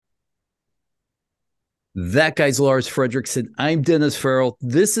That guy's Lars Fredrickson. I'm Dennis Farrell.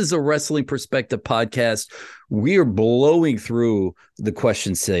 This is a Wrestling Perspective podcast. We are blowing through the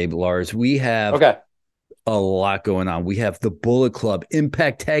questions today, Lars. We have Okay. a lot going on. We have the Bullet Club,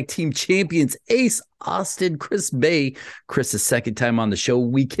 Impact Tag Team Champions, Ace Austin, Chris Bay. Chris's second time on the show.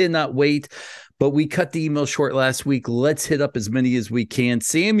 We cannot wait. But we cut the email short last week. Let's hit up as many as we can.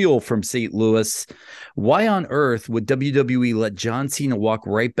 Samuel from St. Louis. Why on earth would WWE let John Cena walk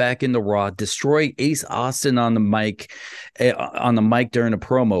right back into Raw, destroy Ace Austin on the mic during a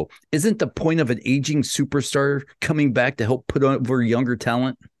promo? Isn't the point of an aging superstar coming back to help put over younger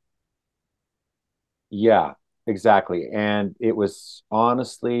talent? Yeah, exactly. And it was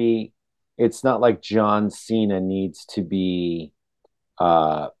honestly, it's not like John Cena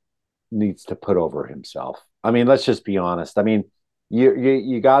uh needs to put over himself. I mean, let's just be honest. I mean,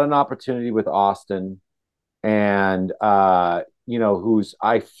 you got an opportunity with Austin and who's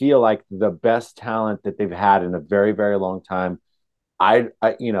I feel like the best talent that they've had in a very, very long time. I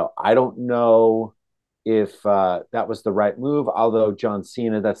don't know if that was the right move. Although John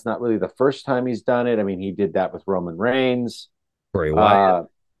Cena, that's not really the first time he's done it. I mean, he did that with Roman Reigns. Bray Wyatt.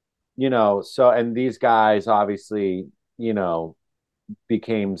 Uh, so and these guys obviously,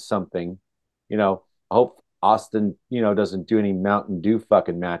 became something. I hope Austin, doesn't do any Mountain Dew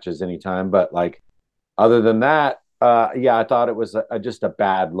fucking matches anytime. But like, other than that, yeah, I thought it was just a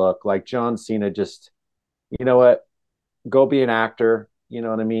bad look. Like John Cena, just you know what, go be an actor. You know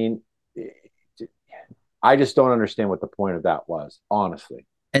what I mean? I just don't understand what the point of that was, honestly.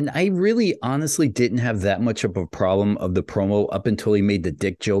 And I really honestly didn't have that much of a problem of the promo up until he made the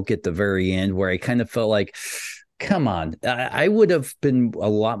dick joke at the very end, where I kind of felt like, come on. I would have been a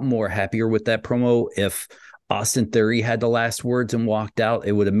lot more happier with that promo if Austin Theory had the last words and walked out.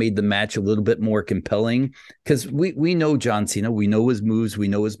 It would have made the match a little bit more compelling because we know John Cena. We know his moves. We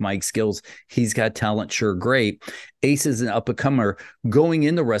know his mic skills. He's got talent. Sure, great. Ace is an up-and-comer. Going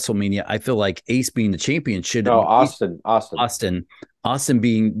into WrestleMania, I feel like Ace being the champion should No, have Austin. Austin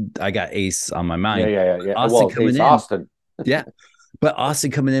being, I got Ace on my Yeah, mind. yeah, yeah, yeah. Austin Well, coming Ace in. Austin. Yeah. But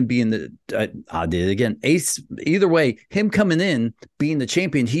Austin coming in being I did it again. Ace, either way, him coming in being the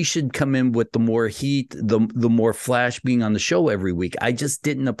champion, he should come in with the more heat, the more flash being on the show every week. I just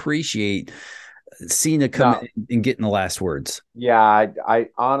didn't appreciate Cena coming No, in and getting the last words. yeah, I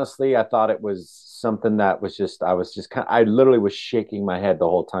honestly, I thought it was something that was just, I was just I literally was shaking my head the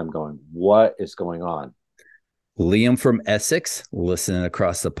whole time, going, "What is going on?" Liam from Essex, listening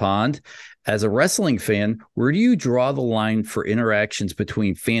across the pond. As a wrestling fan, where do you draw the line for interactions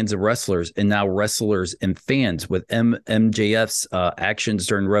between fans and wrestlers, and now wrestlers and fans with MJF's actions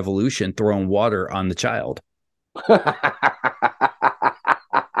during Revolution throwing water on the child?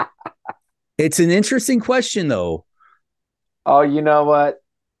 It's an interesting question, though. Oh, you know what?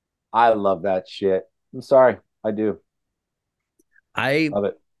 I love that shit. I'm sorry, I do I love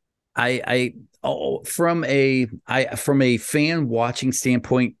it. I oh, from a fan watching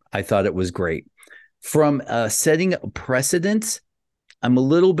standpoint, I thought it was great. From setting a precedent, I'm a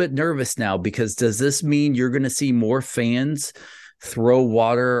little bit nervous now because does this mean you're going to see more fans throw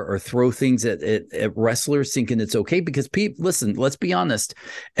water or throw things at wrestlers thinking it's okay? Because people, listen, let's be honest,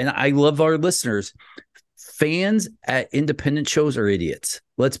 and I love our listeners. Fans at independent shows are idiots.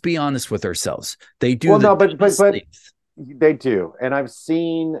 Let's be honest with ourselves. They do Well, the no, dumbest but things. they do, and I've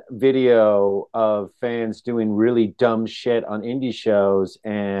seen video of fans doing really dumb shit on indie shows,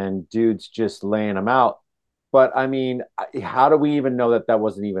 and dudes just laying them out. But I mean, how do we even know that that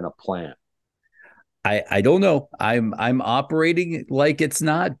wasn't even a plan? I don't know. I'm operating like it's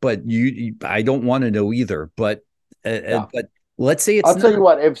not, but I don't want to know either. Yeah, But let's say it's I'll tell not. you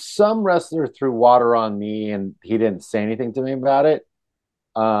what. If some wrestler threw water on me and he didn't say anything to me about it,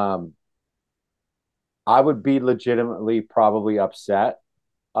 um, I would be legitimately probably upset.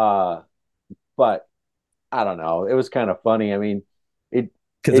 Uh, but I don't know. It was kind of funny. I mean, it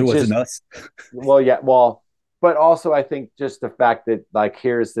Because it it wasn't just us. well, yeah, well, but also I think just the fact that like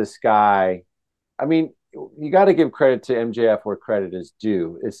here's this guy. I mean, you got to give credit to MJF where credit is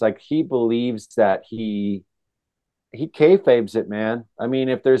due. It's like he believes that he kayfabes it, man. I mean,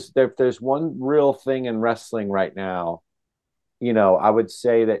 if there's one real thing in wrestling right now, I would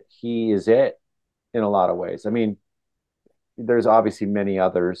say that he is it in a lot of ways. I mean, there's obviously many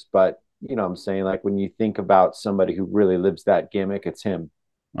others, but I'm saying like when you think about somebody who really lives that gimmick, it's him.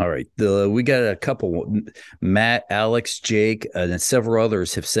 All right. We got a couple. Matt, Alex, Jake, and several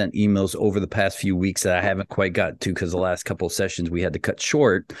others have sent emails over the past few weeks that I haven't quite got to because the last couple of sessions we had to cut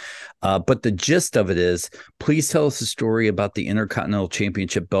short. But the gist of it is, please tell us a story about the Intercontinental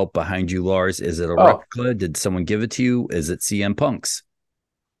Championship belt behind you, Lars. Is it a Oh, replica? Did someone give it to you? Is it CM Punk's?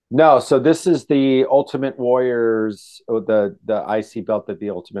 No, so this is the Ultimate Warriors, the IC belt that the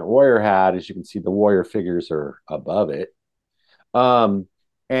Ultimate Warrior had. As you can see, the Warrior figures are above it. Um,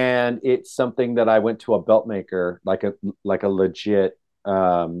 and it's something that I went to a belt maker, like a legit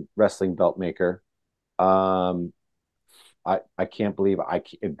wrestling belt maker. Um, I can't believe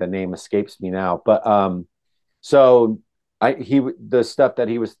the name escapes me now, but so the stuff that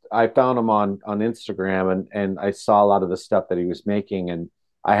he was I found him on Instagram, and I saw a lot of the stuff that he was making, and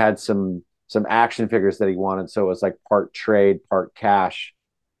I had some action figures that he wanted, so it was like part trade, part cash,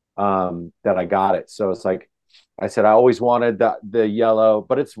 that I got it. So it's like I said, I always wanted the yellow,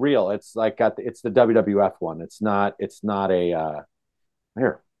 but it's real. It's like it's the WWF one. It's not a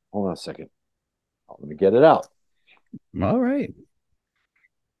here. Hold on a second. Let me get it out. All right.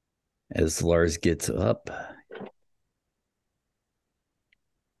 As Lars gets up.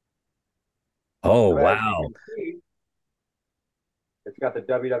 Oh, So as you wow. can see, it's got the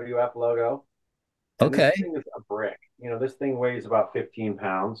WWF logo. And this Okay. thing is a brick. This thing weighs about 15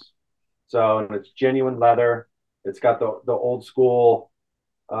 pounds. So, and it's genuine leather. It's got the old school,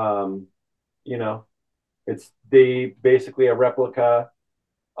 um, you know, it's basically a replica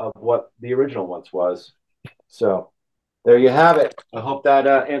of what the original once was. So there you have it. I hope that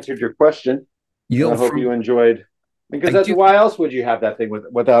answered your question. You And I know, hope you from enjoyed, because I that's do why else would you have that thing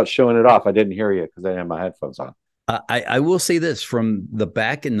without showing it off? I didn't hear you because I had my headphones on. I will say this from the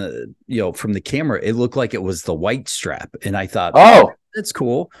back and from the camera, it looked like it was the white strap. And I thought, Oh, that's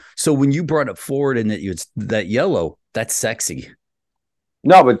cool. So when you brought it forward and it's that yellow, that's sexy.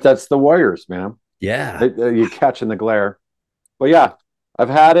 no, but that's the Warriors, man. Yeah. You're catching the glare. But yeah, I've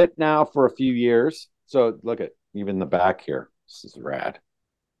had it now for a few years. So look at even the back here. This is rad.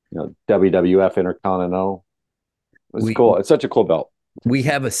 WWF Intercontinental. It's We cool. It's such a cool belt. we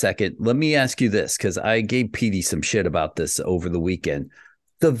have a second. Let me ask you this because I gave Petey some shit about this over the weekend.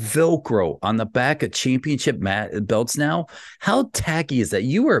 The Velcro on the back of championship belts now, how tacky is that?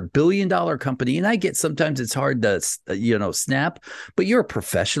 You are a billion-dollar company, and I get sometimes it's hard to, snap, but you're a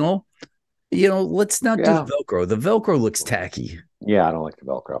professional. Let's not do the Yeah. Velcro. The Velcro looks tacky. Yeah, I don't like the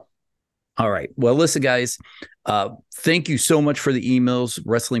Velcro. All right. Well, listen, guys, thank you so much for the emails,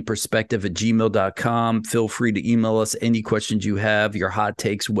 wrestlingperspective@gmail.com. Feel free to email us any questions you have, your hot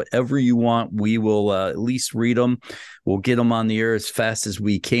takes, whatever you want. We will at least read them. We'll get them on the air as fast as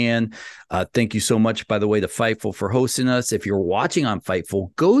we can. Thank you so much, by the way, to Fightful for hosting us. If you're watching on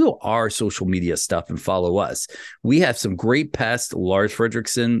Fightful, go to our social media stuff and follow us. We have some great past Lars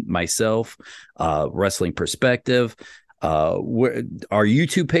Fredrickson, myself, Wrestling Perspective, our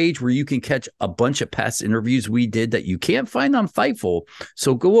YouTube page where you can catch a bunch of past interviews we did that you can't find on Fightful.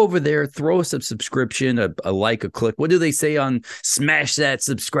 So go over there, throw us a subscription, a like, a click. What do they say on smash that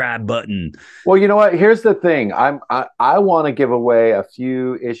subscribe button? Well, you know what? Here's the thing. I want to give away a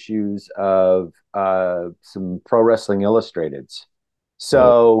few issues of some Pro Wrestling Illustrateds.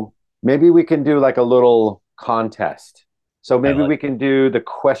 So maybe we can do like a little contest. So maybe we can do the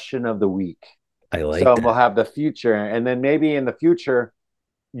question of the week. I like So that. we'll have the future, and then maybe in the future,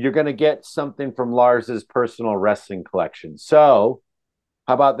 you're going to get something from Lars's personal wrestling collection. So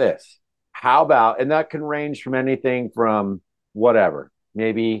how about this? And that can range from anything from whatever,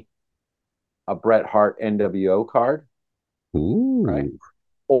 maybe a Bret Hart NWO card. Ooh. Right?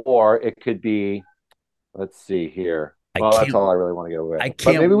 Or it could be, let's see here. Well, that's all I really want to get away with.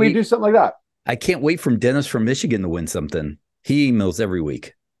 But maybe we do something like that. I can't wait from Dennis from Michigan to win something. He emails every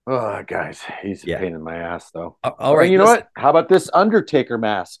week. Oh, guys, he's a pain in my ass, though. All right. You know what? How about this Undertaker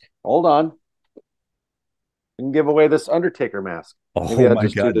mask? Hold on. We can give away this Undertaker mask. Oh, my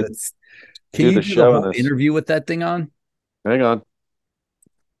God. Can you do the whole interview with that thing on? Hang on.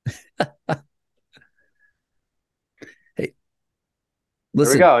 Hey,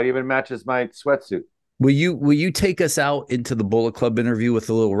 listen. There we go. It even matches my sweatsuit. Will you take us out into the Bullet Club interview with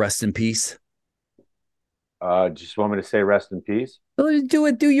a little rest in peace? Just want me to say rest in peace? Do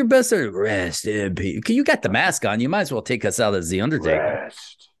it. Do your best. Rest in peace. You got the mask on. You might as well take us out as the Undertaker.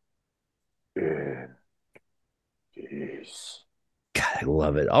 Rest in peace. God, I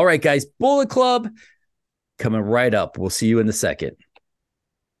love it. All right, guys. Bullet Club coming right up. We'll see you in a second.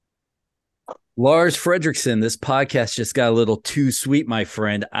 Lars Fredrickson, this podcast just got a little too sweet, my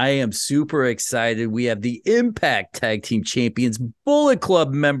friend. I am super excited. We have the Impact Tag Team Champions, Bullet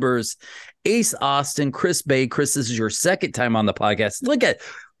Club members, Ace Austin, Chris Bey. Chris, this is your second time on the podcast. Look at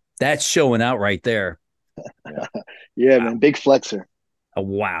that showing out right there. Yeah, man. Big flexer.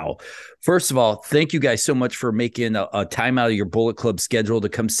 Wow. First of all, thank you guys so much for making a time out of your Bullet Club schedule to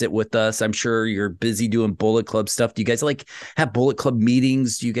come sit with us. I'm sure you're busy doing Bullet Club stuff. Do you guys have Bullet Club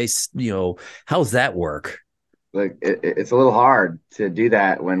meetings? Do you guys, how's that work? like it's a little hard to do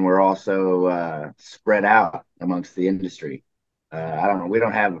that when we're also spread out amongst the industry. I don't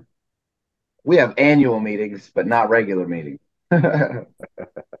know. We have annual meetings, but not regular meetings. Yeah,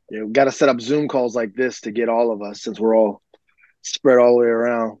 we got to set up Zoom calls like this to get all of us since we're all spread all the way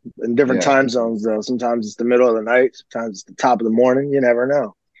around in different Yeah. time zones. Though sometimes it's the middle of the night, sometimes it's the top of the morning. You never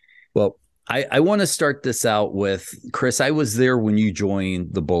know. Well, I want to start this out with Chris. I was there when you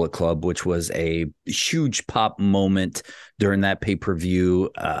joined the Bullet Club, which was a huge pop moment during that pay-per-view.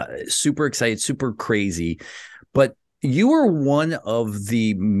 Super excited, super crazy. But you were one of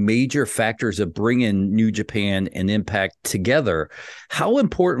the major factors of bringing New Japan and Impact together. How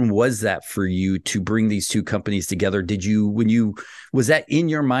important was that for you to bring these two companies together? Was that in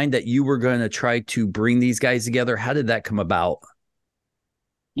your mind that you were going to try to bring these guys together? How did that come about?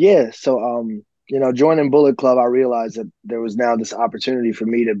 Yeah. So, joining Bullet Club, I realized that there was now this opportunity for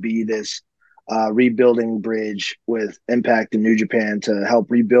me to be this rebuilding bridge with Impact and New Japan to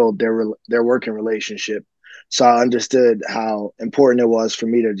help rebuild their working relationship. So I understood how important it was for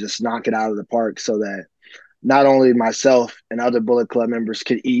me to just knock it out of the park, so that not only myself and other Bullet Club members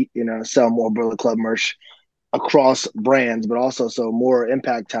could eat, sell more Bullet Club merch across brands, but also so more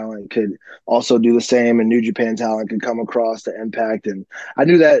Impact talent could also do the same, and New Japan talent could come across to Impact. And I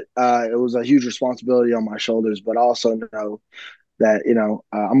knew that it was a huge responsibility on my shoulders, but I also know that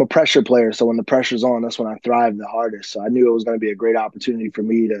I'm a pressure player, so when the pressure's on, that's when I thrive the hardest. So I knew it was going to be a great opportunity for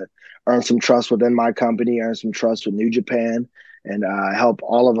me to earn some trust within my company, earn some trust with New Japan, and help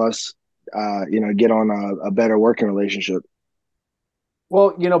all of us, get on a better working relationship.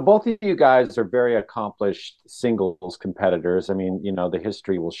 Well, both of you guys are very accomplished singles competitors. I mean, the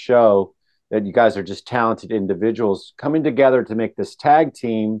history will show that you guys are just talented individuals coming together to make this tag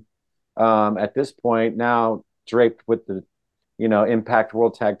team at this point now draped with the, Impact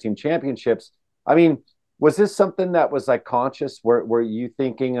World Tag Team Championships. I mean, was this something that was like conscious? Were you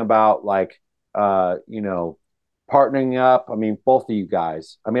thinking about like, partnering up? I mean, both of you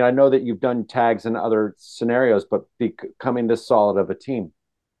guys. I mean, I know that you've done tags in other scenarios, but becoming this solid of a team.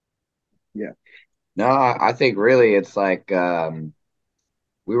 Yeah. No, I think really it's like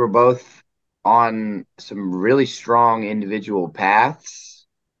we were both on some really strong individual paths.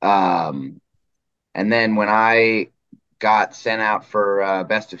 And then when I got sent out for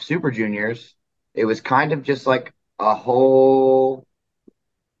Best of Super Juniors, it was kind of just like a whole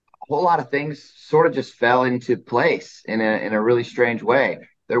lot of things sort of just fell into place in a really strange way.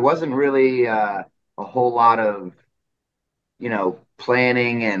 There wasn't really a whole lot of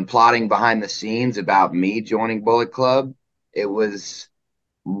planning and plotting behind the scenes about me joining Bullet Club. It was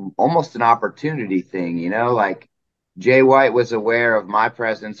almost an opportunity thing, like Jay White was aware of my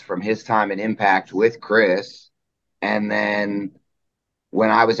presence from his time in Impact with Chris. And then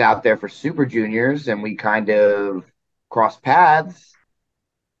when I was out there for Super Juniors and we kind of crossed paths,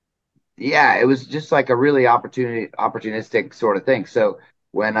 yeah, it was just like a really opportunistic sort of thing. So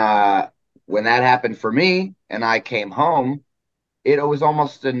when uh when that happened for me and I came home, it was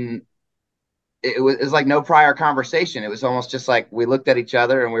almost it was like no prior conversation. It was almost just like we looked at each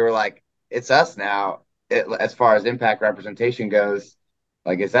other and we were like, it's us now. As far as Impact representation goes,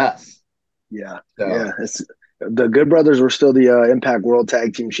 like it's us. Yeah. So Yeah. It's the Good Brothers were still the Impact World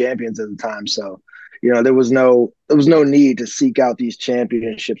Tag Team Champions at the time. So, there was no need to seek out these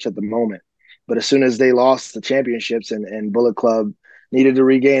championships at the moment. But as soon as they lost the championships and Bullet Club needed to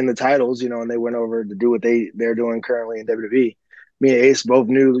regain the titles, and they went over to do what they're doing currently in WWE, me and Ace both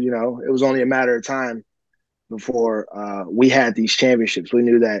knew, it was only a matter of time before we had these championships. We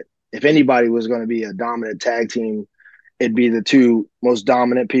knew that if anybody was going to be a dominant tag team, it'd be the two most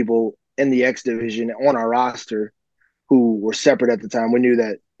dominant people in the X division on our roster who were separate at the time. We knew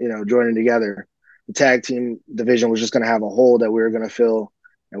that, joining together, the tag team division was just going to have a hole that we were going to fill,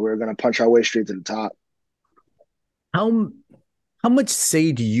 and we were going to punch our way straight to the top. How how much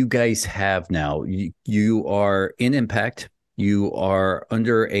say do you guys have now? You are in Impact. You are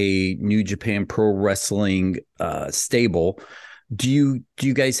under a New Japan Pro Wrestling stable. Do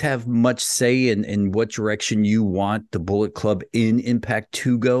you guys have much say in what direction you want the Bullet Club in Impact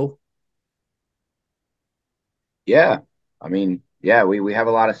to go? yeah, I mean, yeah, we have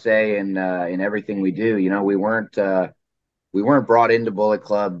a lot of say in everything we do. We weren't brought into Bullet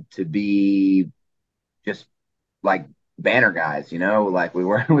Club to be just like banner guys, like we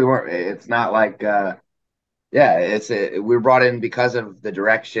weren't. It's not like yeah, we were brought in because of the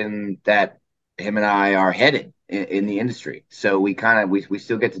direction that him and I are headed in the industry. So we kind of we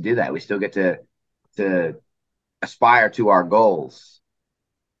still get to do that. We still get to aspire to our goals,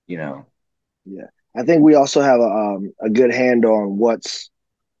 you know. Yeah, I think we also have a good handle on what's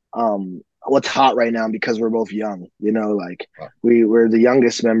what's hot right now because we're both young. Like we're the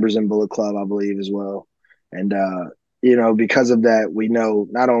youngest members in Bullet Club, I believe, as well. And because of that, we know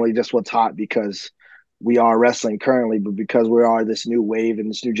not only just what's hot because we are wrestling currently, but because we are this new wave and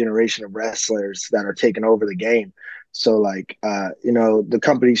this new generation of wrestlers that are taking over the game. So like the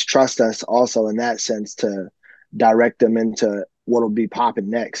companies trust us also in that sense to direct them into what'll be popping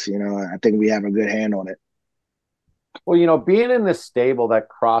next. I think we have a good hand on it. Well, being in this stable that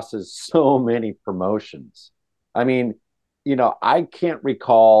crosses so many promotions, I mean, I can't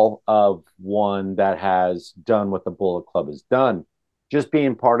recall of one that has done what the Bullet Club has done. Just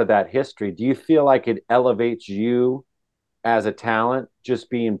being part of that history, do you feel like it elevates you as a talent, just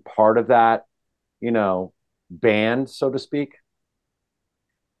being part of that, band, so to speak?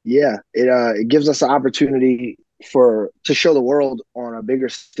 Yeah, it gives us an opportunity to show the world on a bigger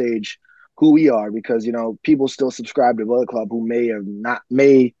stage who we are, because people still subscribe to Bullet Club who may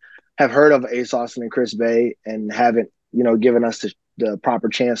have heard of Ace Austin and Chris Bay and haven't given us the proper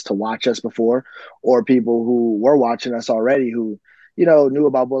chance to watch us before, or people who were watching us already who knew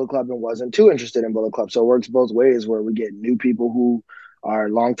about Bullet Club and wasn't too interested in Bullet Club. So it works both ways, where we get new people who are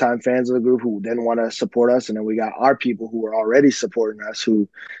longtime fans of the group who then want to support us, and then we got our people who are already supporting us who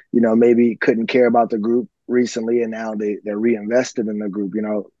maybe couldn't care about the group recently, and now they're reinvested in the group.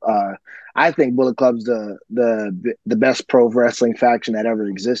 I think Bullet Club's the best pro wrestling faction that ever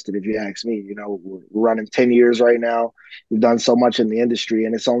existed, if you ask me. We're running 10 years right now. We've done so much in the industry,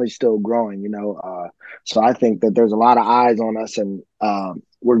 and it's only still growing. So I think that there's a lot of eyes on us, and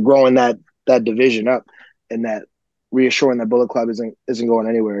we're growing that division up, and that reassuring that Bullet Club isn't going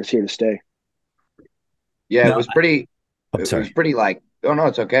anywhere. It's here to stay. Yeah, No, it was pretty. I'm It was sorry. pretty like. Oh no,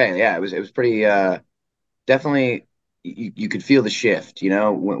 it's okay. Yeah, it was pretty. Definitely, you could feel the shift.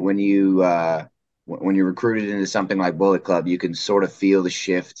 When when you're recruited into something like Bullet Club, you can sort of feel the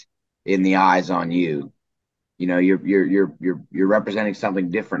shift in the eyes on you. You're representing something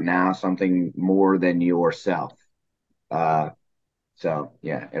different now, something more than yourself. Uh, so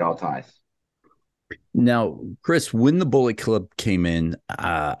yeah, it all ties. Now, Chris, when the Bullet Club came in,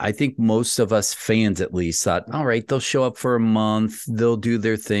 I think most of us fans at least thought, all right, they'll show up for a month, they'll do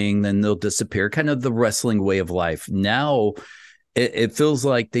their thing, then they'll disappear, kind of the wrestling way of life. Now, it feels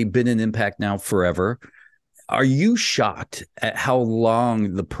like they've been in Impact now forever. Are you shocked at how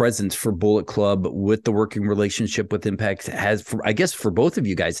long the presence for Bullet Club with the working relationship with Impact has, I guess, for both of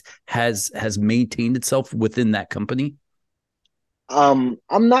you guys, has maintained itself within that company? I'm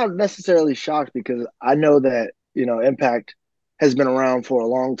not necessarily shocked because I know that Impact has been around for a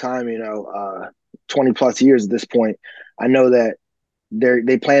long time. 20 plus years at this point. I know that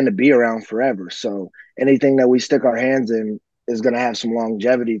they plan to be around forever. So anything that we stick our hands in is going to have some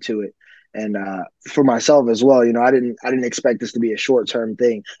longevity to it. And for myself as well, I didn't expect this to be a short term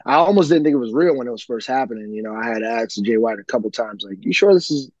thing. I almost didn't think it was real when it was first happening. I had asked Jay White a couple times, like, "You sure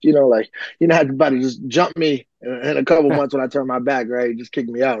this is?" Like, everybody just jump me in a couple months when I turn my back, right? Just kick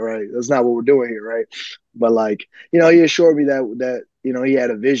me out, right? That's not what we're doing here, right? But like, he assured me that he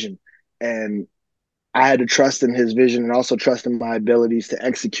had a vision, and I had to trust in his vision and also trust in my abilities to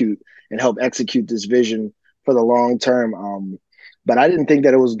execute and help execute this vision for the long term. But I didn't think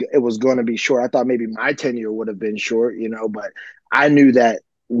that it was going to be short. I thought maybe my tenure would have been short, but I knew that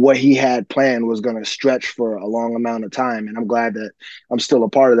what he had planned was going to stretch for a long amount of time, and I'm glad that I'm still a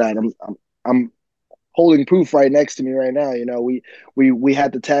part of that. I'm holding proof right next to me right now. We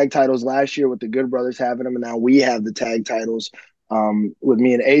had the tag titles last year with the Good Brothers having them, and now we have the tag titles with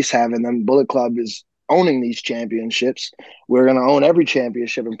me and Ace having them. Bullet Club is owning these championships. We're going to own every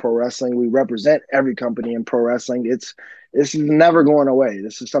championship in pro wrestling. We represent every company in pro wrestling. This is never going away.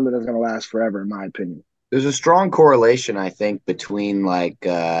 This is something that's going to last forever, in my opinion. There's a strong correlation, I think, between like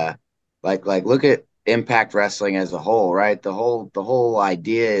look at Impact Wrestling as a whole, right? The whole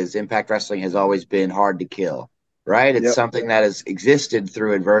idea is Impact Wrestling has always been hard to kill, right? It's Yep. something that has existed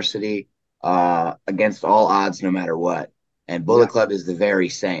through adversity, against all odds, no matter what. And Bullet Yeah. Club is the very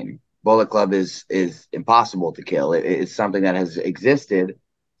same. Bullet Club is impossible to kill. It's something that has existed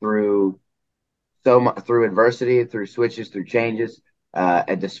through through adversity, through switches, through changes,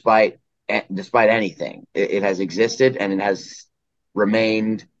 and despite anything, it has existed and it has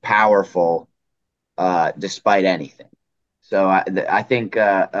remained powerful, despite anything. So I think,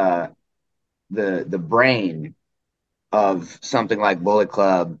 the brain of something like Bullet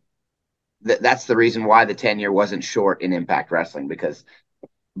Club, that's the reason why the tenure wasn't short in Impact Wrestling, because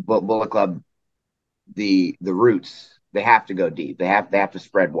Bullet Club, the roots, they have to go deep. They have to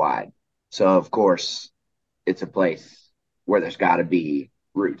spread wide. So of course it's a place where there's got to be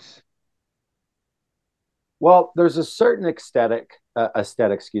roots. Well, there's a certain aesthetic,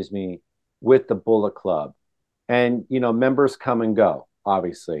 excuse me, with the Bullet Club, and members come and go,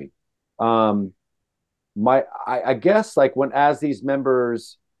 obviously. I guess like as these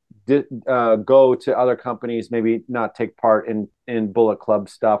members go to other companies, maybe not take part in Bullet Club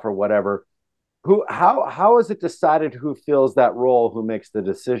stuff or whatever. How is it decided who fills that role, who makes the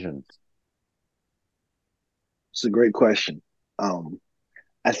decisions? It's a great question.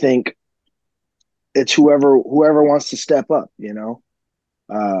 I think it's whoever wants to step up.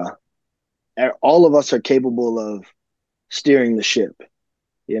 Uh, all of us are capable of steering the ship.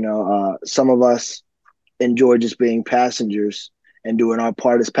 Some of us enjoy just being passengers and doing our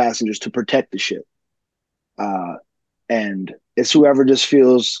part as passengers to protect the ship. And it's whoever just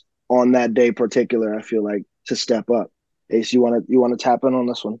feels on that day particular, I feel like, to step up. Ace, you want to tap in on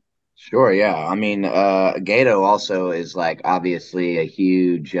this one? Sure, yeah. I mean, Gato also is like obviously a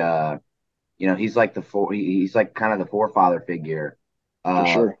huge he's like he's like kind of the forefather figure, For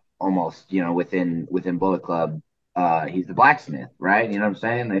sure. almost, within Bullet Club. He's the blacksmith, right? You know what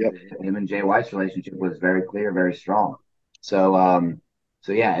I'm saying? Yep. Him and Jay White's relationship was very clear, very strong. So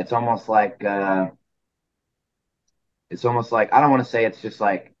so yeah, it's almost like I don't want to say it's just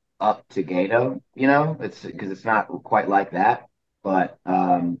like up to Gato, it's because it's not quite like that, but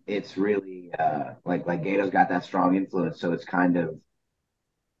it's really like Gato's got that strong influence, so it's kind of,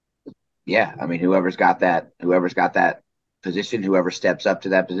 yeah, I mean, whoever's got that position, whoever steps up to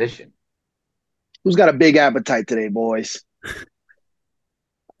that position. Who's got a big appetite today, boys?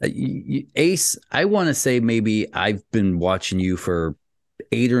 Ace, I want to say maybe I've been watching you for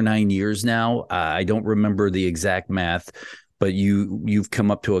 8 or 9 years now. I don't remember the exact math, but you've come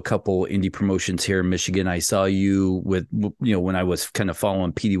up to a couple indie promotions here in Michigan. I saw you with, when I was kind of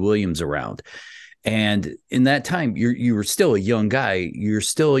following Petey Williams around. And in that time, you were still a young guy. You're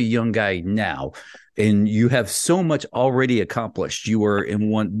still a young guy now, and you have so much already accomplished. You were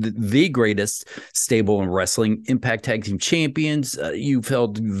in the greatest stable in wrestling, Impact Tag Team Champions. You've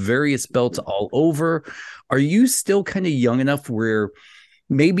held various belts all over. Are you still kind of young enough where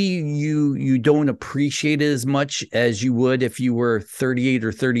maybe you don't appreciate it as much as you would if you were 38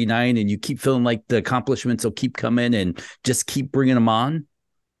 or 39, and you keep feeling like the accomplishments will keep coming and just keep bringing them on?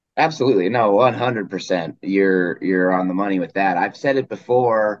 Absolutely. No, 100%. You're on the money with that. I've said it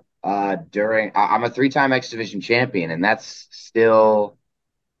before, I'm a 3-time X Division champion, and that's still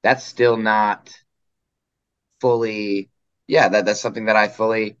not fully, yeah, that's something that I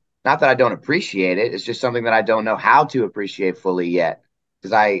fully, not that I don't appreciate it, it's just something that I don't know how to appreciate fully yet,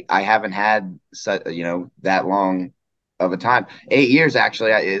 because I haven't had such, that long of a time. 8 years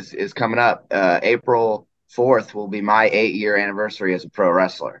actually is coming up. April 4th will be my 8-year anniversary as a pro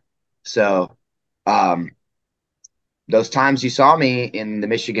wrestler. So, those times you saw me in the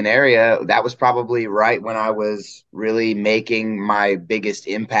Michigan area, that was probably right when I was really making my biggest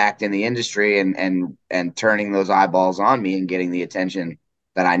impact in the industry and turning those eyeballs on me and getting the attention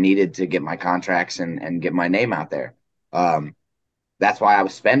that I needed to get my contracts and get my name out there. That's why I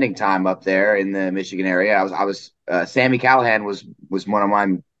was spending time up there in the Michigan area. I was Sammy Callahan was one of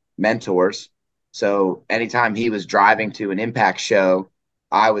my mentors. So anytime he was driving to an Impact show,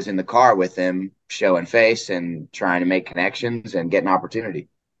 I was in the car with him, showing face and trying to make connections and get an opportunity.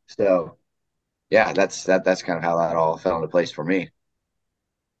 So yeah, that's kind of how that all fell into place for me.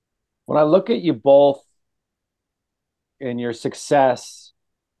 When I look at you both and your success,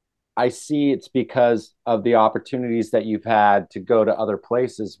 I see it's because of the opportunities that you've had to go to other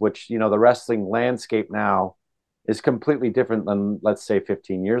places, which, the wrestling landscape now is completely different than, let's say,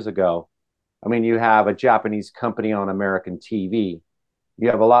 15 years ago. I mean, you have a Japanese company on American TV. You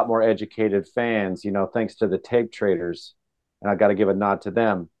have a lot more educated fans, thanks to the tape traders. And I got to give a nod to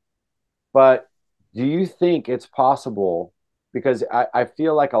them. But do you think it's possible? Because I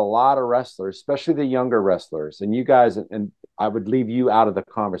feel like a lot of wrestlers, especially the younger wrestlers, and you guys, and I would leave you out of the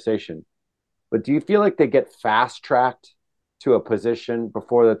conversation, but do you feel like they get fast tracked to a position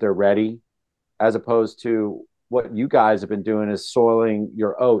before that they're ready, as opposed to what you guys have been doing is soiling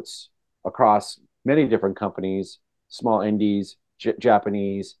your oats across many different companies, small indies,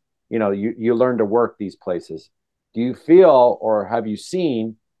 Japanese, you learn to work these places. Do you feel, or have you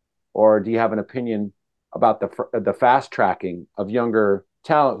seen, or do you have an opinion about the fast tracking of younger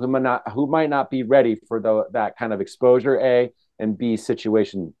talent who might not be ready for that kind of exposure, A, and B,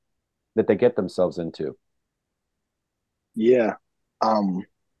 situation that they get themselves into? Yeah.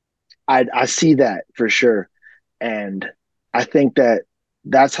 I see that for sure. And I think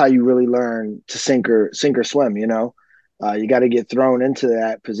that's how you really learn to sink or swim, you got to get thrown into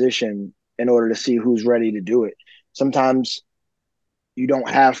that position in order to see who's ready to do it. Sometimes you don't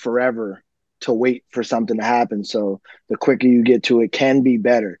have forever to wait for something to happen. So the quicker you get to it can be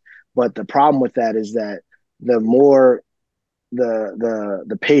better. But the problem with that is that the more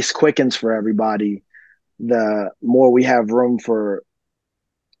the pace quickens for everybody, the more we have room for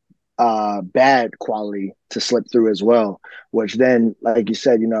bad quality to slip through as well. Which then, like you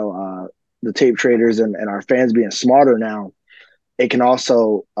said, the tape traders and our fans being smarter now, it can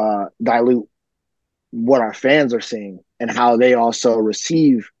also dilute what our fans are seeing and how they also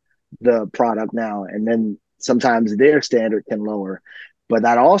receive the product now. And then sometimes their standard can lower. But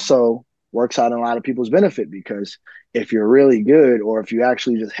that also works out in a lot of people's benefit, because if you're really good, or if you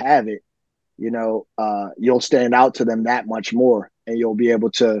actually just have it, you'll stand out to them that much more, and you'll be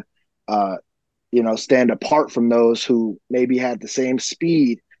able to, stand apart from those who maybe had the same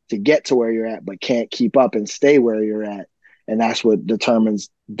speed to get to where you're at, but can't keep up and stay where you're at. And that's what determines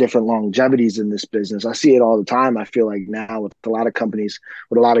different longevities in this business. I see it all the time. I feel like now with a lot of companies,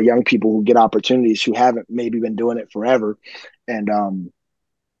 with a lot of young people who get opportunities who haven't maybe been doing it forever, and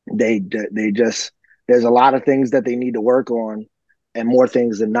they just, there's a lot of things that they need to work on, and more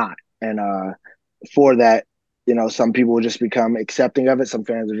things than not. And for that, some people will just become accepting of it. Some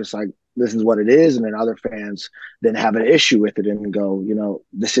fans are just like, this is what it is. And then other fans then have an issue with it and go,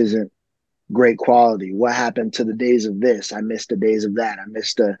 this isn't great quality. What happened to the days of this? I missed the days of that. I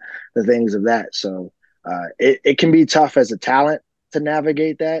missed the things of that. So it can be tough as a talent to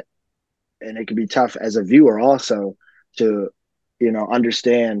navigate that. And it can be tough as a viewer also to,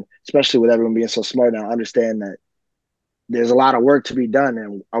 understand, especially with everyone being so smart now, understand that there's a lot of work to be done.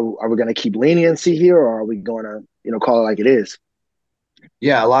 And are we going to keep leniency here, or are we going to, call it like it is?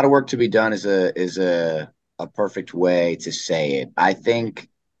 Yeah, a lot of work to be done is a perfect way to say it. I think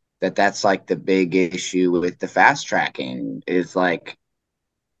that's like the big issue with the fast tracking is like,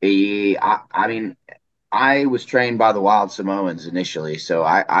 I mean, I was trained by the Wild Samoans initially, so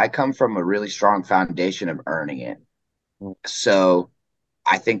I come from a really strong foundation of earning it. So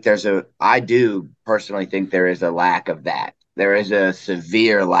I do personally think there is a lack of that. There is a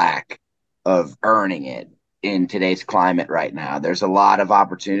severe lack of earning it in today's climate right now. There's a lot of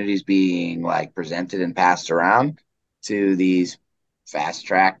opportunities being like presented and passed around to these fast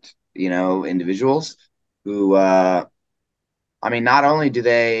tracked, individuals who, not only do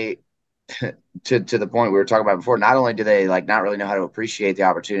they, to the point we were talking about before, not only do they like not really know how to appreciate the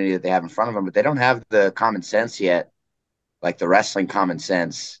opportunity that they have in front of them, but they don't have the common sense yet, like the wrestling common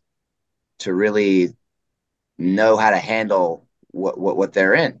sense, to really know how to handle what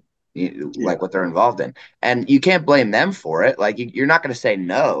they're in, like what they're involved in. And you can't blame them for it. Like you're not going to say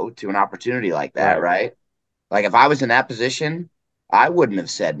no to an opportunity like that, right? Like if I was in that position, I wouldn't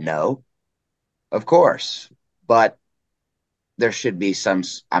have said no, of course. But there should be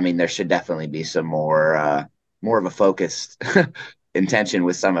there should definitely be some more of a focused intention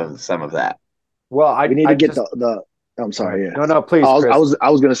with some of that. Well, we need to get the I'm sorry. Yeah. No, please. I was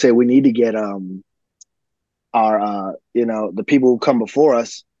going to say we need to get our the people who come before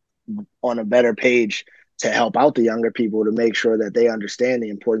us on a better page to help out the younger people, to make sure that they understand the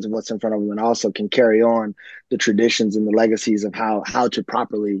importance of what's in front of them, and also can carry on the traditions and the legacies of how to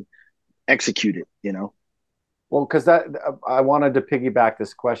properly execute it. Well, because I wanted to piggyback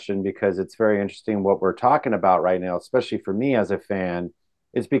this question because it's very interesting what we're talking about right now, especially for me as a fan,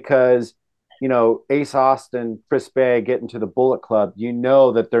 is because Ace Austin, Chris Bey get into the Bullet Club,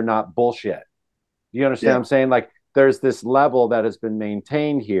 that they're not bullshit. Do you understand what I'm saying? Like there's this level that has been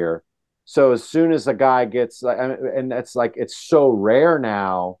maintained here. So as soon as a guy gets and that's like, it's so rare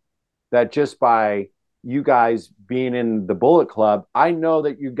now that just by you guys being in the Bullet Club, I know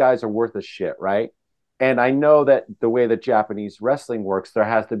that you guys are worth a shit, right? And I know that the way that Japanese wrestling works, there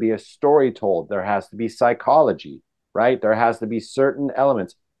has to be a story told. There has to be psychology, right? There has to be certain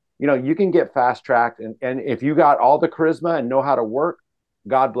elements. You can get fast tracked, and if you got all the charisma and know how to work,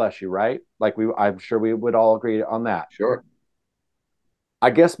 God bless you, right? Like I'm sure we would all agree on that. Sure.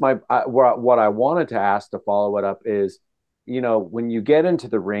 I guess what I wanted to ask to follow it up is, when you get into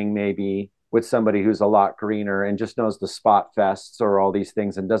the ring, maybe with somebody who's a lot greener and just knows the spot fests or all these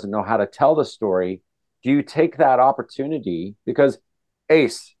things and doesn't know how to tell the story, do you take that opportunity? Because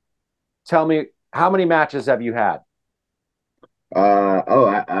Ace, tell me, how many matches have you had?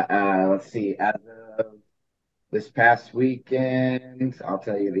 Let's see. As of this past weekend, I'll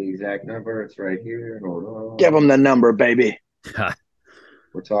tell you the exact number. It's right here. Hold on. Give them the number, baby.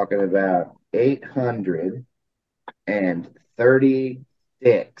 We're talking about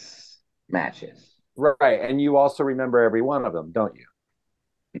 836 matches. Right. And you also remember every one of them, don't you?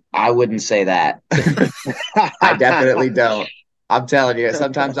 I wouldn't say that. I definitely don't. I'm telling you,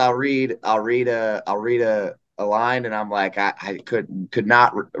 sometimes I'll read a aligned, and I'm like, I could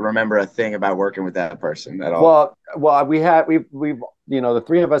not remember a thing about working with that person at all. Well, we've the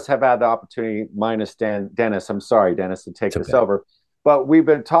three of us have had the opportunity, minus Dennis. I'm sorry, Dennis, to take this over, but we've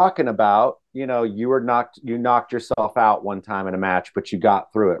been talking about, you knocked yourself out one time in a match, but you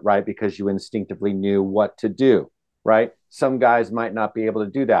got through it, right? Because you instinctively knew what to do, right? Some guys might not be able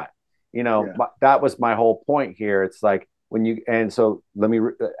to do that. That was my whole point here. It's like so let me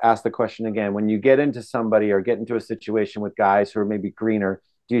ask the question again. When you get into somebody or get into a situation with guys who are maybe greener,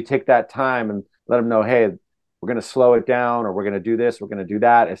 do you take that time and let them know, hey, we're going to slow it down, or we're going to do this, we're going to do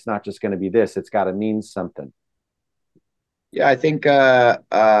that. It's not just going to be this. It's got to mean something. Yeah, I think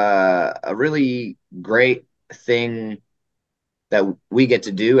a really great thing that we get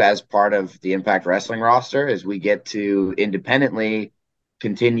to do as part of the Impact Wrestling roster is we get to independently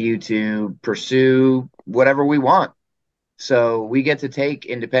continue to pursue whatever we want. So we get to take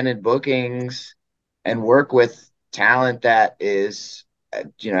independent bookings and work with talent that is,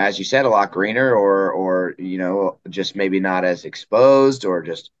 as you said, a lot greener or just maybe not as exposed or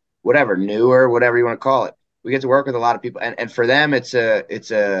just whatever, newer, whatever you want to call it. We get to work with a lot of people, and for them, it's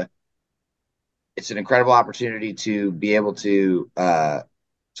an incredible opportunity to be able to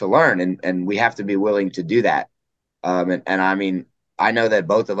learn, and we have to be willing to do that. And I mean, I know that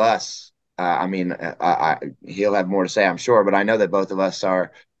both of us. He'll have more to say, I'm sure, but I know that both of us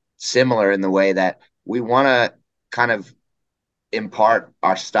are similar in the way that we want to kind of impart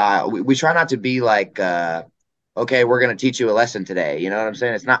our style. We try not to be like, okay, we're going to teach you a lesson today. You know what I'm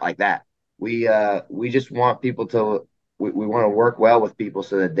saying? It's not like that. We just want people to, we want to work well with people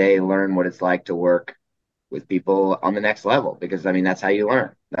so that they learn what it's like to work with people on the next level, because I mean, that's how you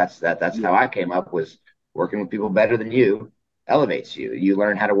learn. That's how I came up, was working with people better than you elevates you. You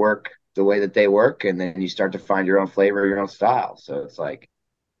learn how to work the way that they work, and then you start to find your own flavor, your own style. So it's like,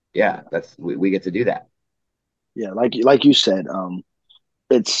 yeah, we get to do that. Yeah, like you said,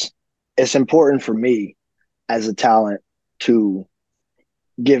 it's important for me as a talent to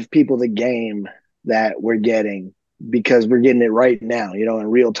give people the game that we're getting, because we're getting it right now, in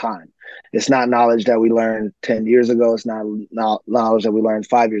real time. It's not knowledge that we learned 10 years ago. It's not knowledge that we learned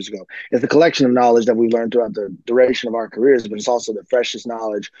 5 years ago. It's a collection of knowledge that we've learned throughout the duration of our careers, but it's also the freshest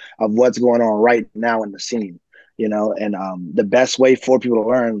knowledge of what's going on right now in the scene, and the best way for people to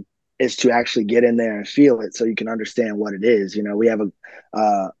learn is to actually get in there and feel it so you can understand what it is. We have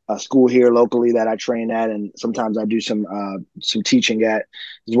a school here locally that I train at, and sometimes I do some teaching at.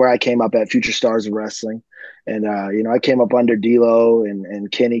 This is where I came up at Future Stars of Wrestling. And, I came up under D'Lo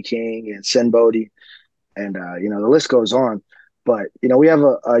and Kenny King and Sen Bodie, and, the list goes on. But, we have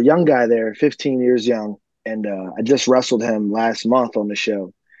a young guy there, 15 years young, and I just wrestled him last month on the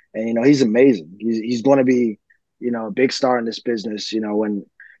show. And, he's amazing. He's going to be, a big star in this business, when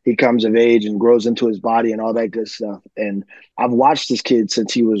he comes of age and grows into his body and all that good stuff. And I've watched this kid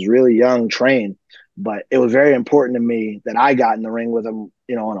since he was really young, train. But it was very important to me that I got in the ring with him,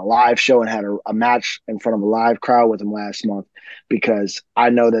 on a live show, and had a match in front of a live crowd with him last month, because I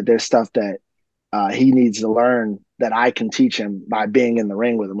know that there's stuff that he needs to learn that I can teach him by being in the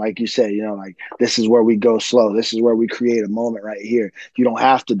ring with him. Like you said, like, this is where we go slow. This is where we create a moment right here. You don't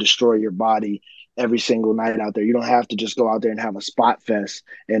have to destroy your body every single night out there. You don't have to just go out there and have a spot fest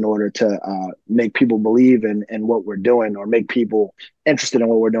in order to make people believe in what we're doing, or make people interested in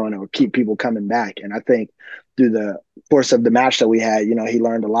what we're doing, or keep people coming back. And I think through the course of the match that we had, he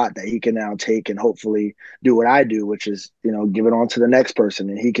learned a lot that he can now take and hopefully do what I do, which is, give it on to the next person.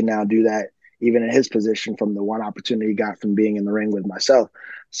 And he can now do that even in his position from the one opportunity he got from being in the ring with myself.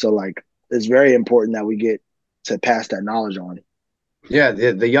 So, like, it's very important that we get to pass that knowledge on. Yeah,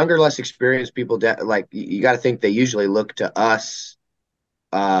 the younger, less experienced people, like, you got to think they usually look to us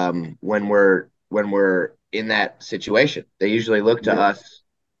when we're in that situation. They usually look to us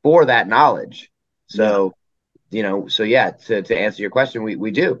for that knowledge. So, to answer your question,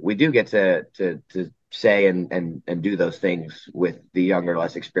 we do get to say and do those things with the younger,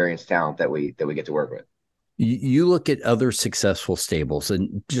 less experienced talent that we get to work with. You look at other successful stables,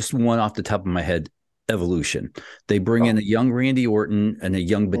 and just one off the top of my head, Evolution. They bring in a young Randy Orton and a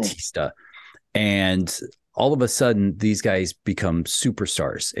young Batista, and all of a sudden these guys become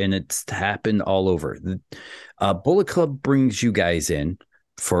superstars, and it's happened all over. Bullet Club brings you guys in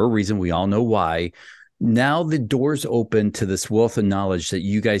for a reason. We all know why. Now the doors open to this wealth of knowledge that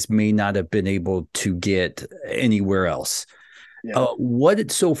you guys may not have been able to get anywhere else. Yeah. What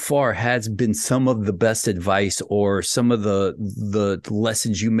so far has been some of the best advice, or some of the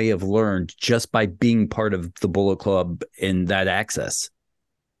lessons you may have learned just by being part of the Bullet Club and that access?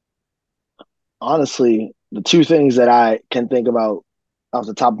 Honestly, the two things that I can think about off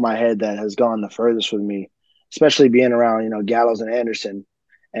the top of my head that has gone the furthest with me especially being around, Gallows and Anderson,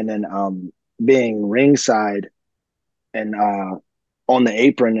 and then being ringside and on the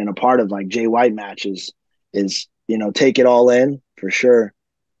apron and a part of like Jay White matches is, take it all in for sure.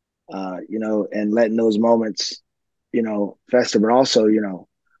 And letting those moments, fester, but also,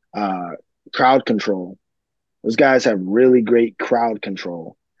 crowd control. Those guys have really great crowd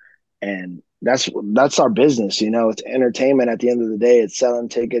control. And that's our business, it's entertainment at the end of the day. It's selling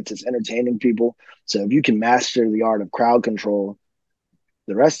tickets, it's entertaining people. So if you can master the art of crowd control,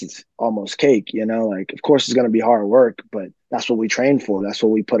 the rest is almost cake, like of course it's going to be hard work, but that's what we train for. That's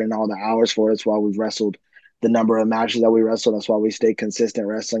what we put in all the hours for. That's why we've wrestled the number of matches that we wrestle. That's why we stay consistent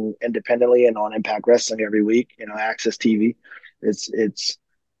wrestling independently and on Impact Wrestling every week, Access TV.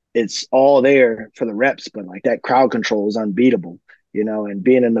 It's all there for the reps, but like that crowd control is unbeatable, and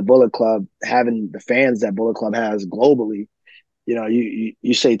being in the Bullet Club, having the fans that Bullet Club has globally,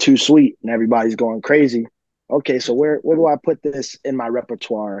 you say Too Sweet and everybody's going crazy. Okay, so where do I put this in my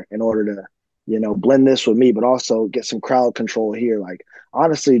repertoire in order to, blend this with me, but also get some crowd control here? Like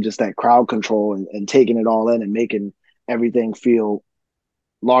honestly, just that crowd control and taking it all in and making everything feel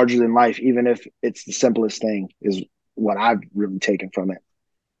larger than life, even if it's the simplest thing, is what I've really taken from it.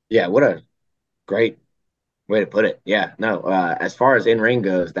 Yeah, what a great way to put it. Yeah, no, as far as in ring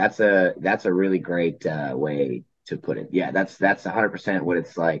goes, that's a really great way to put it. Yeah, that's 100% what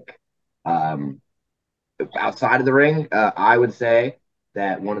it's like. Outside of the ring, I would say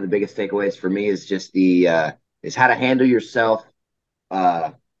that one of the biggest takeaways for me is just is how to handle yourself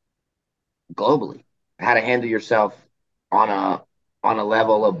globally, how to handle yourself on a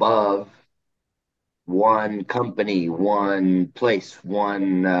level above one company, one place,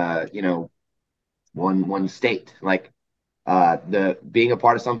 one state. Like the being a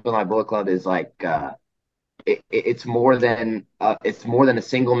part of something like Bullet Club is like it's more than a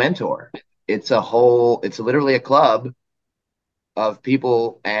single mentor. It's literally a club of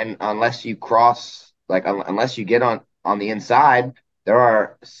people, and unless you cross, like unless you get on the inside, there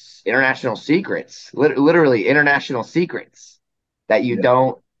are international secrets, literally international secrets that you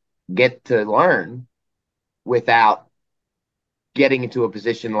don't get to learn without getting into a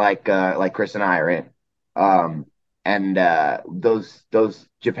position like Chris and I are in. And those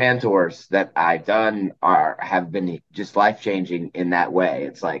Japan tours that I've done have been just life changing in that way.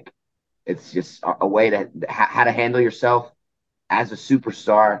 It's like it's just a way to how to handle yourself as a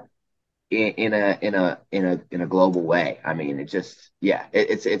superstar in a global way. I mean, it's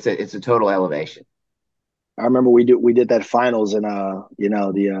a total elevation. I remember we did that finals in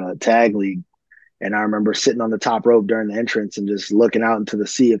the tag league, and I remember sitting on the top rope during the entrance and just looking out into the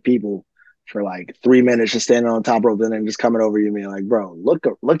sea of people for like 3 minutes, just standing on the top rope, and then just coming over you and being like, "Bro,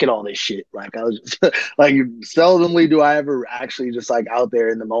 look at all this shit!" Like I was just like, seldomly do I ever actually just like out there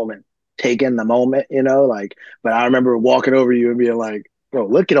in the moment, taking the moment, like. But I remember walking over you and being like, "Bro,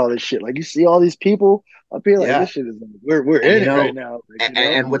 look at all this shit! Like you see all these people up here, like Yeah. this shit is we're in it right now." Like,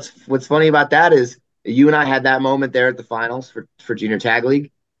 and what's funny about that is you and I had that moment there at the finals for Junior Tag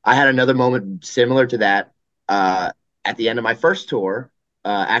League. I had another moment similar to that at the end of my first tour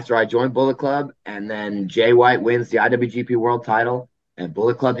after I joined Bullet Club, and then Jay White wins the IWGP World Title, and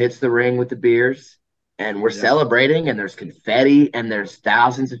Bullet Club hits the ring with the beers, and we're celebrating, and there's confetti, and there's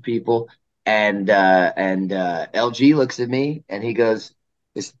thousands of people, and LG looks at me and he goes,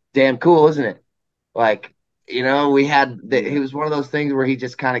 "It's damn cool, isn't it?" Like, we had it was one of those things where he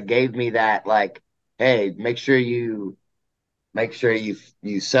just kind of gave me that, like, hey, make sure you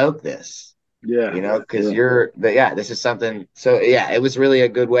soak this, because this is something. So yeah, it was really a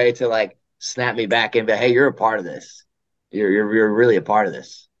good way to like snap me back in, but hey, you're a part of this. You're really a part of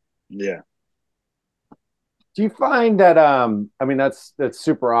this. Yeah. Do you find that I mean that's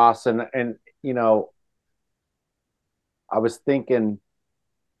super awesome, and I was thinking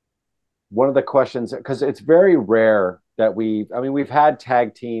one of the questions, because it's very rare that we've had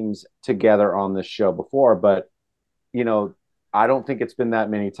tag teams together on this show before, but I don't think it's been that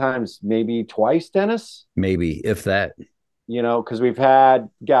many times, maybe twice, Dennis, maybe if that, because we've had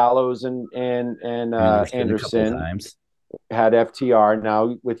Gallows and Anderson, a couple of times, had FTR,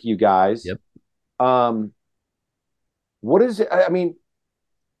 now with you guys. Yep. What is it? I mean,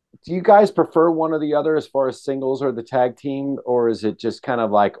 do you guys prefer one or the other as far as singles or the tag team, or is it just kind of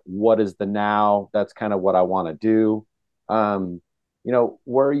like, what is the now? That's kind of what I want to do.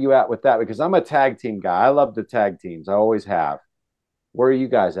 Where are you at with that? Because I'm a tag team guy. I love the tag teams. I always have. Where are you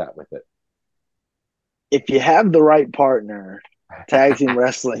guys at with it? If you have the right partner, tag team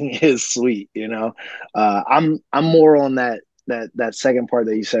wrestling is sweet. I'm more on that second part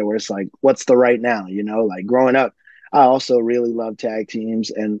that you said, where it's like, what's the right now? Like growing up, I also really love tag teams,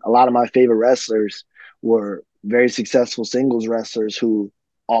 and a lot of my favorite wrestlers were very successful singles wrestlers who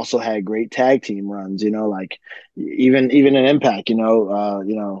also had great tag team runs. You know, like even in Impact,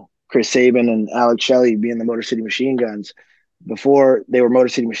 Chris Sabin and Alex Shelley being the Motor City Machine Guns. Before they were Motor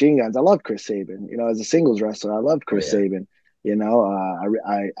City Machine Guns, I loved Chris Sabin. You know, as a singles wrestler, I loved Oh, Chris yeah. Sabin. You know,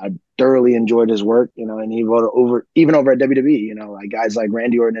 I thoroughly enjoyed his work. You know, and he wrote over even over at WWE. You know, like guys like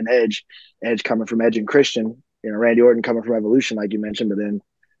Randy Orton and Edge coming from Edge and Christian. You know, Randy Orton coming from Evolution, like you mentioned, but then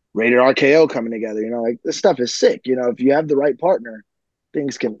Rated RKO coming together. You know, like this stuff is sick. You know, if you have the right partner,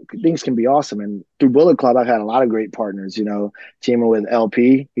 things can be awesome. And through Bullet Club, I've had a lot of great partners. You know, teaming with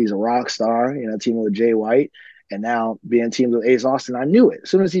LP, he's a rock star. You know, teaming with Jay White, and now being teamed with Ace Austin. I knew it as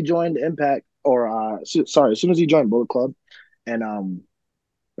soon as he joined Impact, or as soon as he joined Bullet Club, and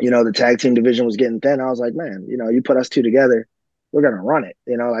the tag team division was getting thin. I was like, man, you put us two together, we're gonna run it.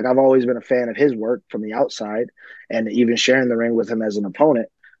 You know, like I've always been a fan of his work from the outside, and even sharing the ring with him as an opponent.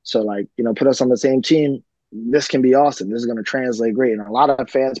 So like, put us on the same team. This can be awesome. This is going to translate great. And a lot of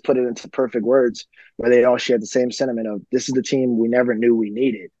fans put it into perfect words where they all share the same sentiment of this is the team we never knew we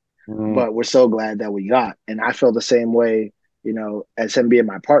needed, but we're so glad that we got. And I feel the same way, as him being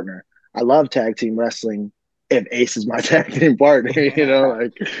my partner. I love tag team wrestling if Ace is my tag team partner,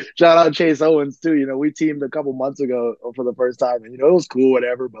 like shout out Chase Owens too. We teamed a couple months ago for the first time, and it was cool,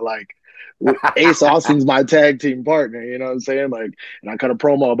 whatever. But like, Ace Austin's my tag team partner. You know what I'm saying? Like, and I cut a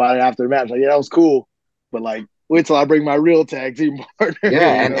promo about it after the match. Like, yeah, that was cool, but like, wait till I bring my real tag team partner.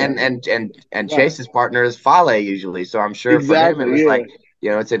 Yeah, and Chase's partner is Fale usually, so I'm sure for him it Exactly. was Yeah. like,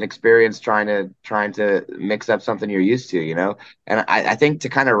 it's an experience trying to mix up something you're used to. And I think to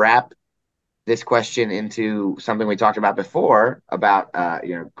kind of wrap this question into something we talked about before about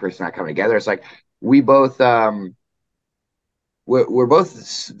Chris and I coming together. It's like we both we're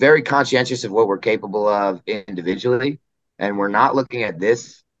both very conscientious of what we're capable of individually, and we're not looking at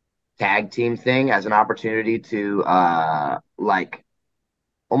this tag team thing as an opportunity to like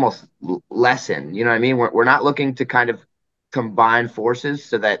almost lessen. You know what I mean? We're not looking to kind of combine forces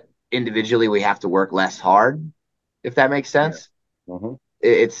so that individually we have to work less hard, if that makes sense. Yeah. Mm-hmm.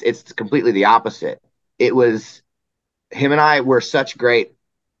 It's completely the opposite. It was him and I were such great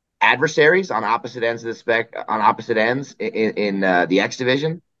adversaries on opposite ends of the on opposite ends in the X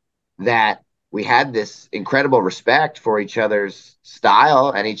division that we had this incredible respect for each other's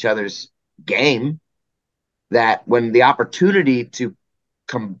style and each other's game, that when the opportunity to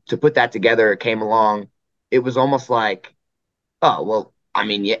come to put that together came along, it was almost like, oh well, I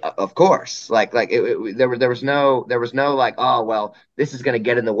mean, yeah, of course. There was no like, oh well, this is going to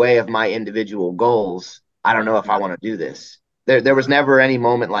get in the way of my individual goals. I don't know if I want to do this. There was never any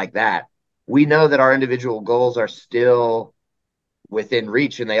moment like that. We know that our individual goals are still within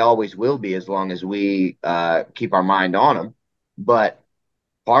reach, and they always will be as long as we keep our mind on them. But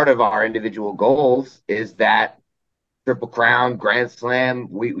part of our individual goals is that Triple Crown, Grand Slam.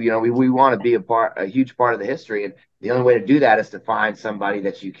 We want to be a huge part of the history, and the only way to do that is to find somebody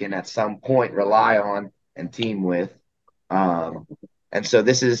that you can at some point rely on and team with. And so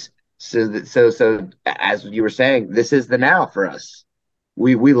this is so as you were saying, this is the now for us.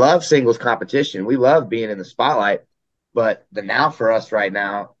 We love singles competition. We love being in the spotlight, but the now for us right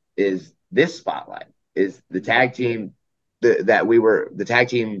now is this spotlight, is the tag team the tag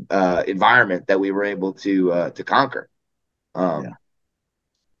team environment that we were able to conquer.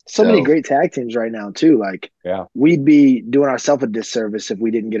 So many great tag teams right now too. Like, yeah, we'd be doing ourselves a disservice if we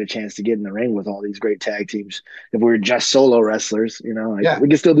didn't get a chance to get in the ring with all these great tag teams. If we were just solo wrestlers, we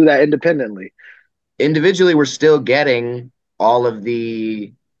can still do that independently. Individually, we're still getting all of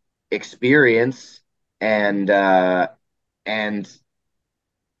the experience and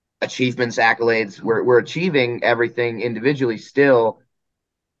achievements, accolades. We're achieving everything individually still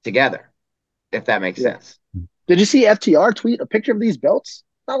together, if that makes sense. Did you see FTR tweet a picture of these belts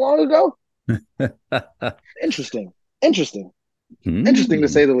not long ago? Interesting to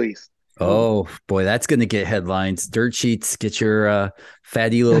say the least. Oh boy, that's gonna get headlines. Dirt sheets, get your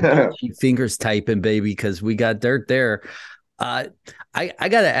fatty little dirt sheet fingers typing, baby, because we got dirt there. I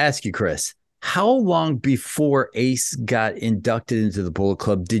gotta ask you, Chris, how long before Ace got inducted into the Bullet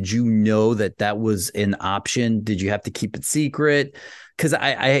Club did you know that was an option? Did you have to keep it secret? Because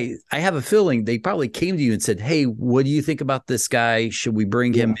I have a feeling they probably came to you and said, hey, what do you think about this guy? Should we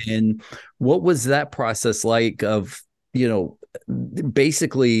bring him in? What was that process like of,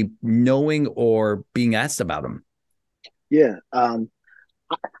 basically knowing or being asked about him? Yeah.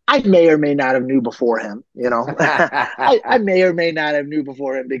 I may or may not have knew before him, I may or may not have knew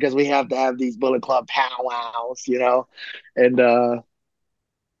before him because we have to have these Bullet Club powwows, and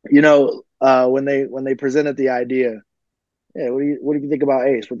When they presented the idea, yeah, what do you think about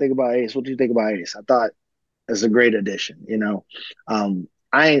Ace? What do you think about Ace? What do you think about Ace? I thought it's a great addition.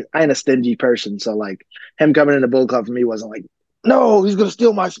 I ain't a stingy person, so like him coming in the Bull Club for me wasn't like, no, he's gonna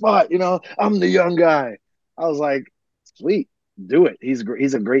steal my spot. I'm the young guy. I was like, sweet, do it. He's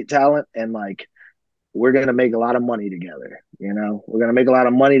a great talent, and like we're gonna make a lot of money together. We're gonna make a lot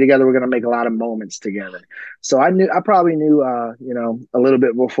of money together. We're gonna make a lot of moments together. So I probably knew, a little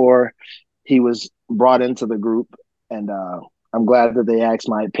bit before he was brought into the group, and I'm glad that they asked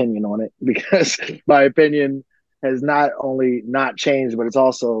my opinion on it because my opinion has not only not changed, but it's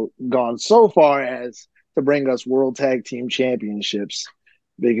also gone so far as to bring us World Tag Team Championships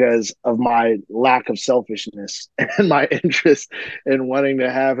because of my lack of selfishness and my interest in wanting to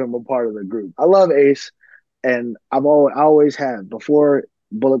have him a part of the group. I love Ace, and I always have before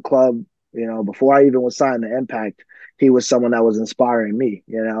Bullet Club. Before I even was signed to Impact, he was someone that was inspiring me.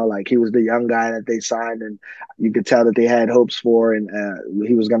 Like he was the young guy that they signed, and you could tell that they had hopes for, and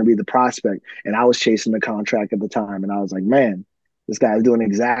he was going to be the prospect. And I was chasing the contract at the time, and I was like, man, this guy's doing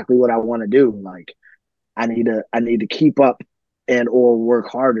exactly what I want to do. Like I need to keep up and or work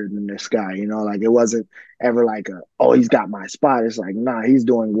harder than this guy. Like it wasn't ever like oh, he's got my spot. It's like, nah, he's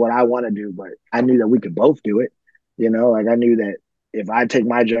doing what I want to do, but I knew that we could both do it. Like I knew that if I take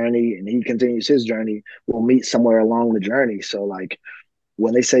my journey and he continues his journey, we'll meet somewhere along the journey. So like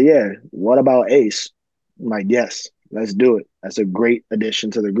when they say, yeah, what about Ace? I'm like, yes, let's do it. That's a great addition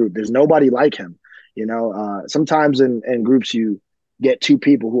to the group. There's nobody like him. Sometimes in groups you get two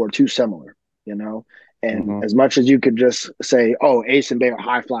people who are too similar, you know, and as much as you could just say, oh, Ace and Bay are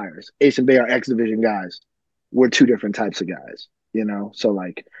high flyers, Ace and Bay are X division guys, we're two different types of guys. So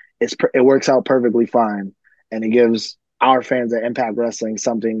like it works out perfectly fine, and it gives our fans at Impact Wrestling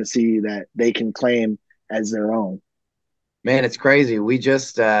something to see that they can claim as their own. Man, it's crazy. We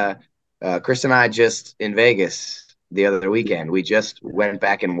just Chris and I just in Vegas the other weekend. We just went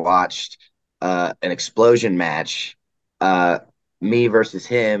back and watched an explosion match. Me versus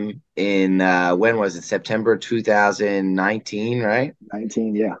him in when was it? September 2019, right?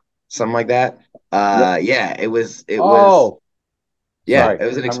 19, yeah. Something like that. Yep. Yeah, it was yeah, Sorry. it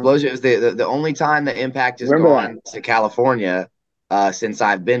was an explosion. It was the only time the Impact has Remember gone to California since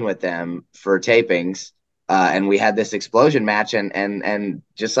I've been with them for tapings. And we had this explosion match, and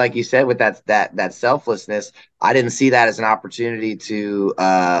just like you said, with that selflessness, I didn't see that as an opportunity to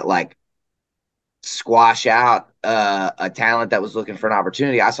like squash out a talent that was looking for an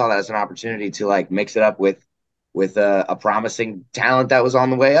opportunity. I saw that as an opportunity to like mix it up with a promising talent that was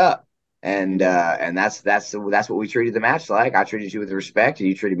on the way up. And that's what we treated the match like. I treated you with respect, and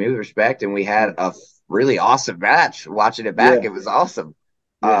you treated me with respect, and we had a really awesome match. Watching it back, it was awesome.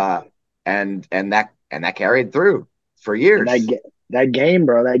 Yeah. And that carried through for years. And that game,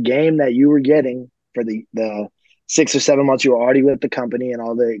 bro, that game that you were getting for the 6 or 7 months you were already with the company and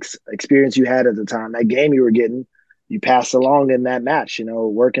all the experience you had at the time, that game you were getting, you passed along in that match,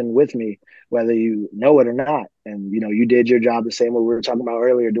 working with me, whether you know it or not. And, you did your job the same way we were talking about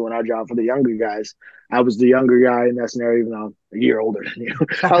earlier, doing our job for the younger guys. I was the younger guy in that scenario, even though I'm a year older than you.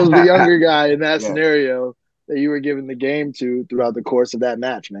 I was the younger guy in that scenario that you were giving the game to throughout the course of that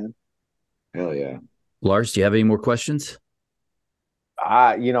match, man. Hell yeah. Lars, do you have any more questions?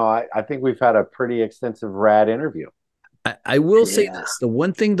 I think we've had a pretty extensive rad interview. I will say this. The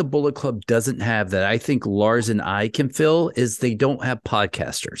one thing the Bullet Club doesn't have that I think Lars and I can fill is they don't have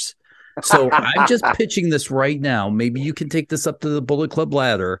podcasters. So I'm just pitching this right now. Maybe you can take this up to the Bullet Club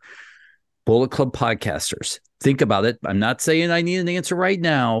ladder. Bullet Club podcasters. Think about it. I'm not saying I need an answer right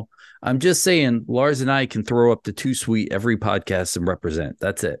now. I'm just saying Lars and I can throw up the Too Sweet every podcast and represent.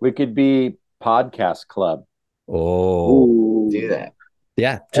 That's it. We could be podcast club. Oh, do that.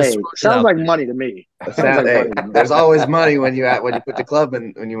 Yeah, just sounds like money to me. There's always money when you put the club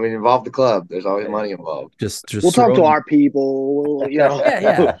and when you involve the club. There's always money involved. Just we'll talk to our people. Yeah.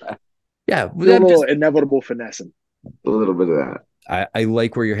 A little inevitable finessing. A little bit of that. I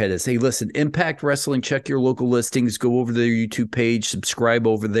like where your head is. Hey, listen, Impact Wrestling, check your local listings. Go over to their YouTube page, subscribe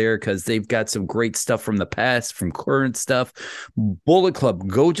over there because they've got some great stuff from the past, from current stuff. Bullet Club,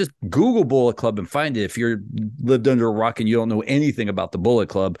 go just Google Bullet Club and find it. If you're lived under a rock and you don't know anything about the Bullet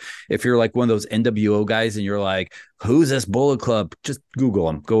Club, if you're like one of those NWO guys and you're like, who's this Bullet Club? Just Google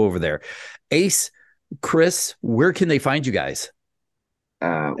them. Go over there. Ace, Chris, where can they find you guys?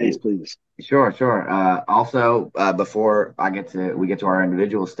 Ace, please. Sure. Also, before we get to our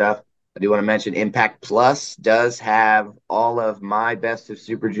individual stuff, I do want to mention Impact Plus does have all of my Best of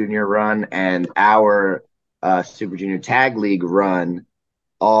Super Junior run and our Super Junior Tag League run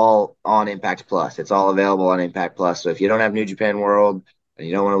all on Impact Plus. It's all available on Impact Plus. So if you don't have New Japan World, and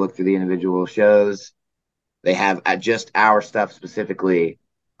you don't want to look through the individual shows, they have just our stuff specifically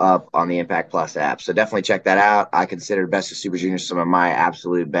up on the Impact Plus app. So definitely check that out. I consider Best of Super Junior some of my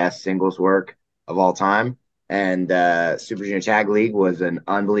absolute best singles work of all time. And Super Junior Tag League was an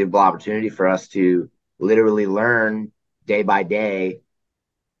unbelievable opportunity for us to literally learn day by day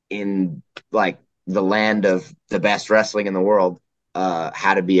in like the land of the best wrestling in the world,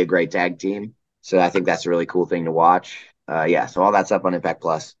 how to be a great tag team. So I think that's a really cool thing to watch. Yeah, so all that's up on Impact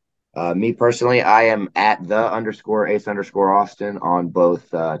Plus. Me personally, I am at @the_Ace_Austin on both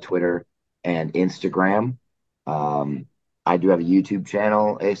Twitter and Instagram. I do have a YouTube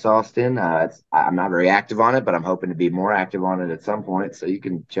channel, Ace Austin. I'm not very active on it, but I'm hoping to be more active on it at some point. So you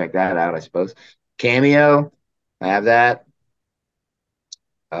can check that out, I suppose. Cameo, I have that.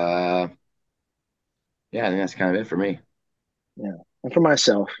 Yeah, I think that's kind of it for me. Yeah. And for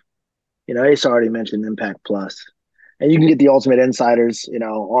myself, Ace already mentioned Impact Plus. And you can get the Ultimate Insiders,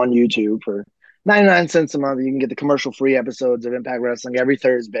 on YouTube for 99 cents a month. You can get the commercial-free episodes of Impact Wrestling every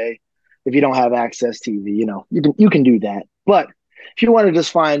Thursday. If you don't have Access TV, you can do that. But if you want to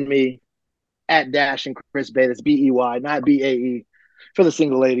just find me at Dash and Chris Bay, that's BEY, not BAE, for the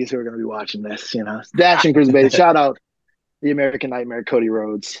single ladies who are going to be watching this, Dash and Chris Bay. Shout out the American Nightmare, Cody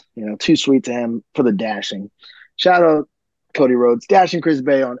Rhodes. Too sweet to him for the dashing. Shout out Cody Rhodes, Dash and Chris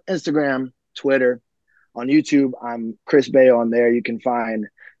Bay on Instagram, Twitter. On YouTube, I'm Chris Bay on there. You can find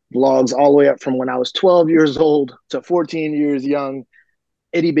vlogs all the way up from when I was 12 years old to 14 years young.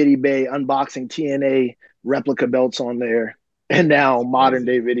 Itty Bitty Bay unboxing TNA replica belts on there. And now modern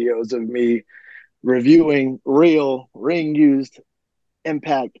day videos of me reviewing real ring used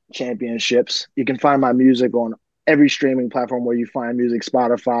Impact championships. You can find my music on every streaming platform where you find music: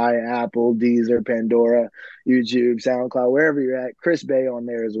 Spotify, Apple, Deezer, Pandora, YouTube, SoundCloud, wherever you're at. Chris Bay on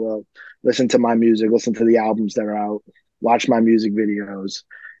there as well. Listen to my music, listen to the albums that are out, watch my music videos.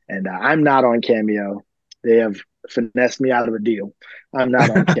 And I'm not on Cameo. They have finessed me out of a deal. I'm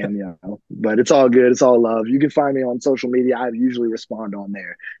not on Cameo, but it's all good. It's all love. You can find me on social media. I usually respond on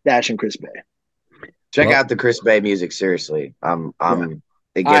there. Dash and Chris Bay. Check out the Chris Bay music. Seriously,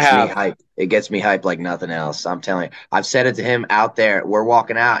 it gets me hype. It gets me hype like nothing else. I'm telling you. I've said it to him out there. We're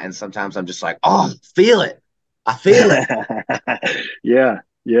walking out, and sometimes I'm just like, "Oh, feel it. I feel it."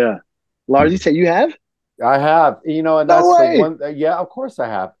 Yeah. Lars, you say you have? I have. And that's No way. the one. Yeah, of course I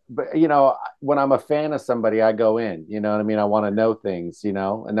have. But when I'm a fan of somebody, I go in. You know what I mean? I want to know things.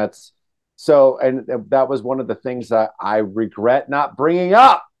 And that's so. And that was one of the things that I regret not bringing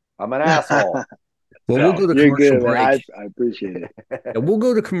up. I'm an asshole. Well, we'll go to commercial break. I appreciate it. Yeah, we'll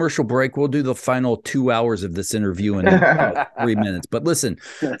go to commercial break. We'll do the final 2 hours of this interview in 3 minutes. But listen,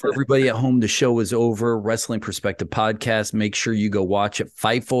 for everybody at home, the show is over. Wrestling Perspective Podcast. Make sure you go watch it.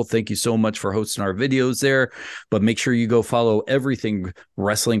 Fightful, thank you so much for hosting our videos there. But make sure you go follow everything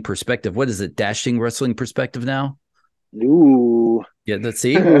Wrestling Perspective. What is it? Dashing Wrestling Perspective now? Ooh. Yeah, let's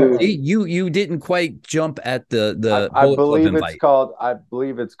see. You didn't quite jump at the I Bullet believe Club it's invite.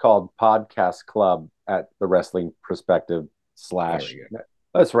 it's called Podcast Club at the Wrestling Perspective /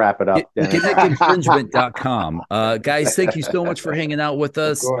 Let's wrap it up. GimmickInfringement.com. Guys, thank you so much for hanging out with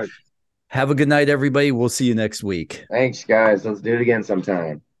us. Have a good night, everybody. We'll see you next week. Thanks, guys. Let's do it again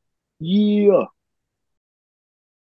sometime. Yeah.